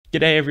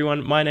G'day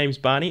everyone, my name's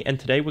Barney and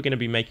today we're going to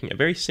be making a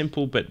very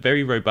simple but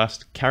very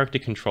robust character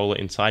controller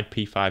inside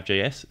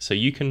P5js so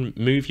you can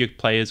move your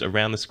players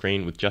around the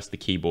screen with just the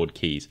keyboard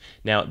keys.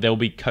 Now there'll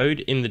be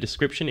code in the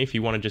description if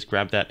you want to just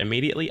grab that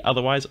immediately,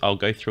 otherwise I'll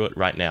go through it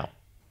right now.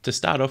 To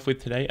start off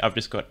with today, I've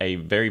just got a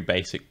very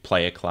basic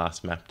player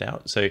class mapped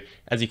out. So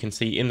as you can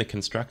see in the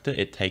constructor,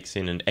 it takes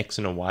in an X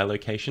and a Y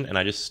location and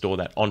I just store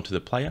that onto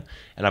the player.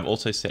 And I've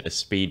also set a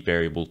speed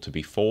variable to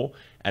be 4.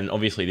 And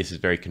obviously this is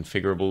very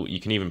configurable. You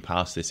can even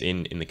pass this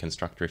in the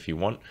constructor if you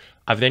want.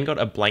 I've then got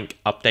a blank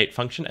update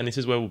function, and this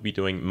is where we'll be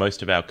doing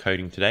most of our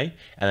coding today.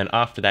 And then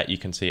after that, you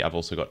can see I've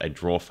also got a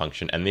draw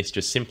function, and this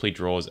just simply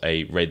draws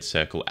a red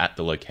circle at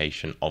the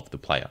location of the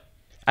player.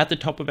 At the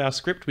top of our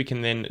script, we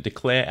can then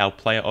declare our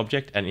player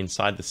object, and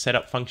inside the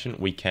setup function,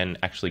 we can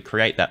actually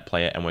create that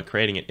player, and we're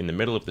creating it in the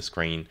middle of the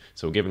screen.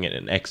 So we're giving it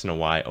an X and a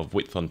Y of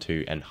width on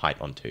 2 and height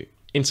on 2.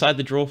 Inside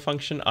the draw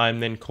function,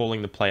 I'm then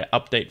calling the player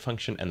update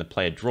function and the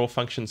player draw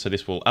function. So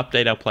this will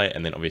update our player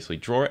and then obviously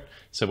draw it.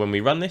 So when we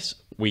run this,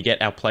 we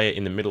get our player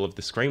in the middle of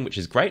the screen, which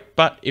is great.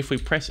 But if we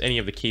press any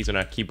of the keys on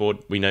our keyboard,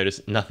 we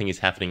notice nothing is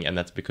happening, and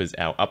that's because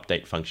our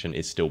update function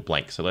is still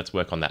blank. So let's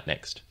work on that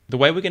next. The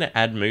way we're going to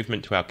add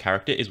movement to our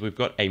character is we've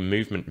got a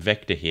movement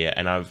vector here,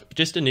 and I've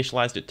just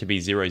initialized it to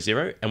be 0,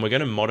 0, and we're going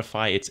to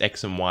modify its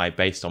X and Y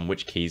based on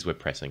which keys we're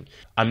pressing.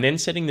 I'm then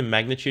setting the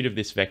magnitude of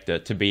this vector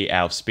to be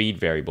our speed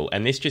variable,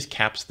 and this just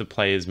caps the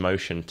player's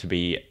motion to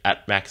be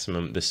at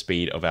maximum the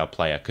speed of our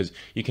player, because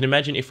you can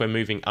imagine if we're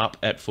moving up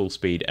at full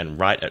speed and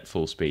right at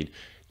full speed,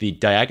 the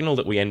diagonal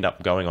that we end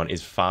up going on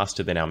is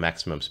faster than our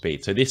maximum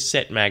speed. So this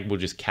set mag will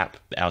just cap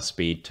our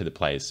speed to the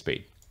player's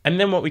speed. And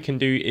then what we can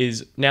do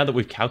is, now that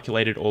we've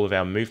calculated all of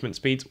our movement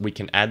speeds, we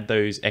can add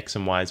those X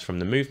and Ys from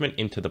the movement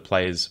into the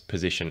player's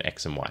position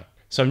X and Y.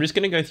 So I'm just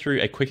going to go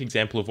through a quick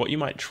example of what you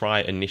might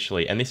try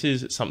initially. And this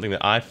is something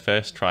that I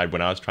first tried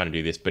when I was trying to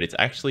do this, but it's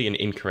actually an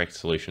incorrect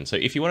solution. So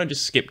if you want to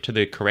just skip to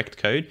the correct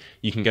code,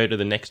 you can go to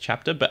the next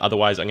chapter, but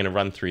otherwise I'm going to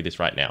run through this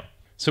right now.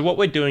 So what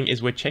we're doing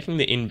is we're checking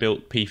the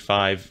inbuilt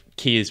P5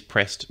 key is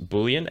pressed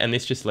boolean, and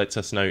this just lets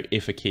us know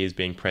if a key is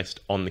being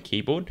pressed on the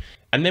keyboard.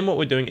 And then what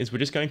we're doing is we're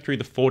just going through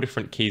the 4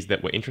 different keys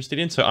that we're interested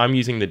in. So I'm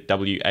using the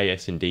W, A,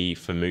 S, and D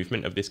for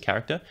movement of this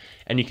character.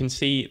 And you can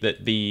see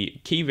that the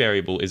key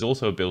variable is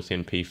also a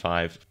built-in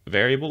P5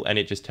 variable, and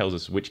it just tells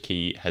us which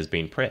key has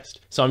been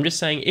pressed. So I'm just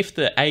saying if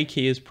the A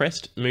key is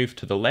pressed, move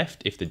to the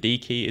left. If the D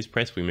key is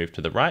pressed, we move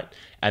to the right.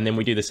 And then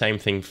we do the same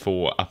thing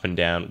for up and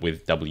down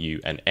with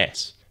W and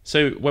S.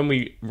 So when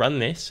we run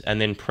this and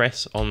then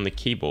press on the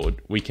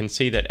keyboard, we can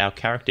see that our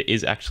character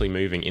is actually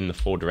moving in the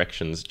 4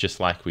 directions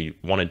just like we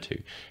wanted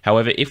to.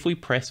 However, if we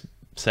press,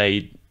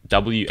 say,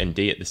 W and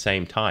D at the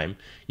same time,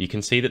 you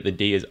can see that the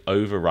D is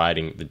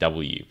overriding the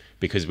W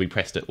because we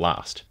pressed it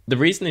last. The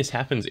reason this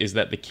happens is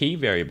that the key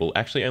variable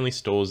actually only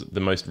stores the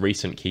most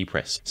recent key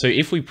press. So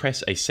if we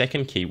press a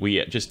second key,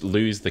 we just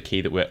lose the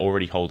key that we're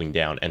already holding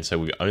down, and so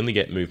we only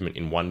get movement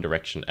in one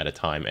direction at a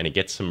time, and it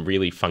gets some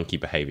really funky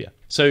behavior.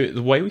 So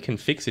the way we can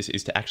fix this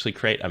is to actually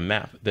create a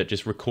map that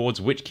just records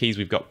which keys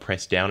we've got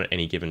pressed down at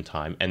any given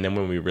time, and then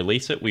when we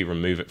release it, we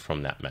remove it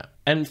from that map.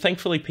 And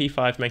thankfully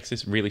P5 makes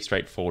this really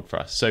straightforward for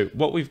us. So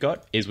what we've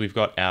got is we've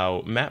got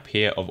our map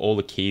here of all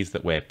the keys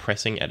that we're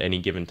pressing at any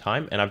given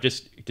time, and I've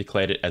just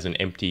declared it as an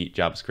empty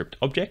JavaScript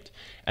object.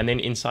 And then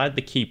inside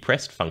the key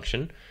pressed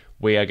function,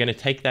 we are going to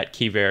take that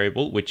key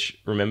variable, which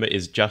remember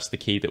is just the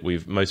key that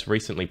we've most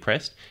recently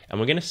pressed, and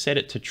we're going to set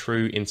it to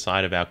true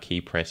inside of our key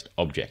pressed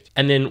object.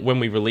 And then when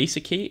we release a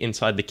key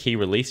inside the key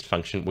released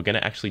function, we're going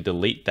to actually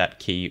delete that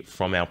key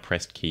from our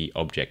pressed key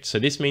object. So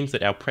this means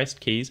that our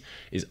pressed keys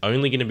is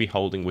only going to be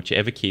holding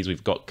whichever keys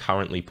we've got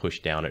currently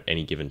pushed down at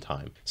any given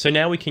time. So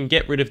now we can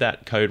get rid of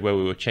that code where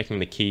we were checking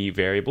the key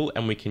variable,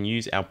 and we can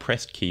use our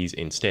pressed keys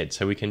instead.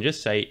 So we can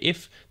just say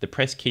if the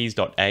pressed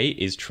keys.a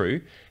is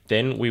true,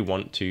 then we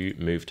want to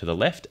move to the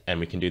left, and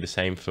we can do the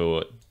same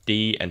for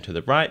D and to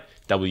the right,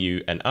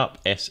 W and up,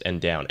 S and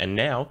down. And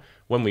now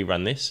when we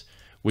run this,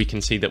 we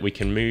can see that we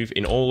can move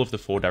in all of the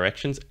 4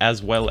 directions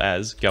as well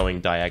as going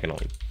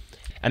diagonally.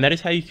 And that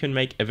is how you can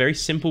make a very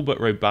simple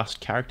but robust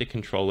character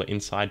controller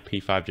inside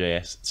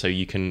P5js so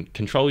you can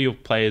control your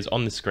players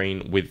on the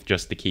screen with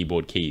just the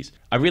keyboard keys.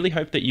 I really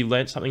hope that you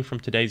learned something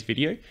from today's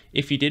video.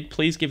 If you did,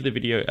 please give the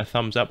video a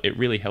thumbs up, it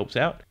really helps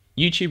out.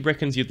 YouTube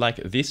reckons you'd like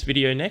this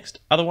video next.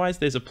 Otherwise,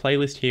 there's a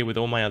playlist here with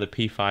all my other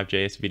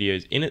P5js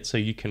videos in it, so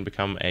you can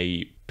become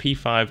a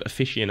P5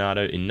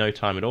 aficionado in no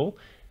time at all.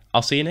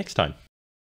 I'll see you next time.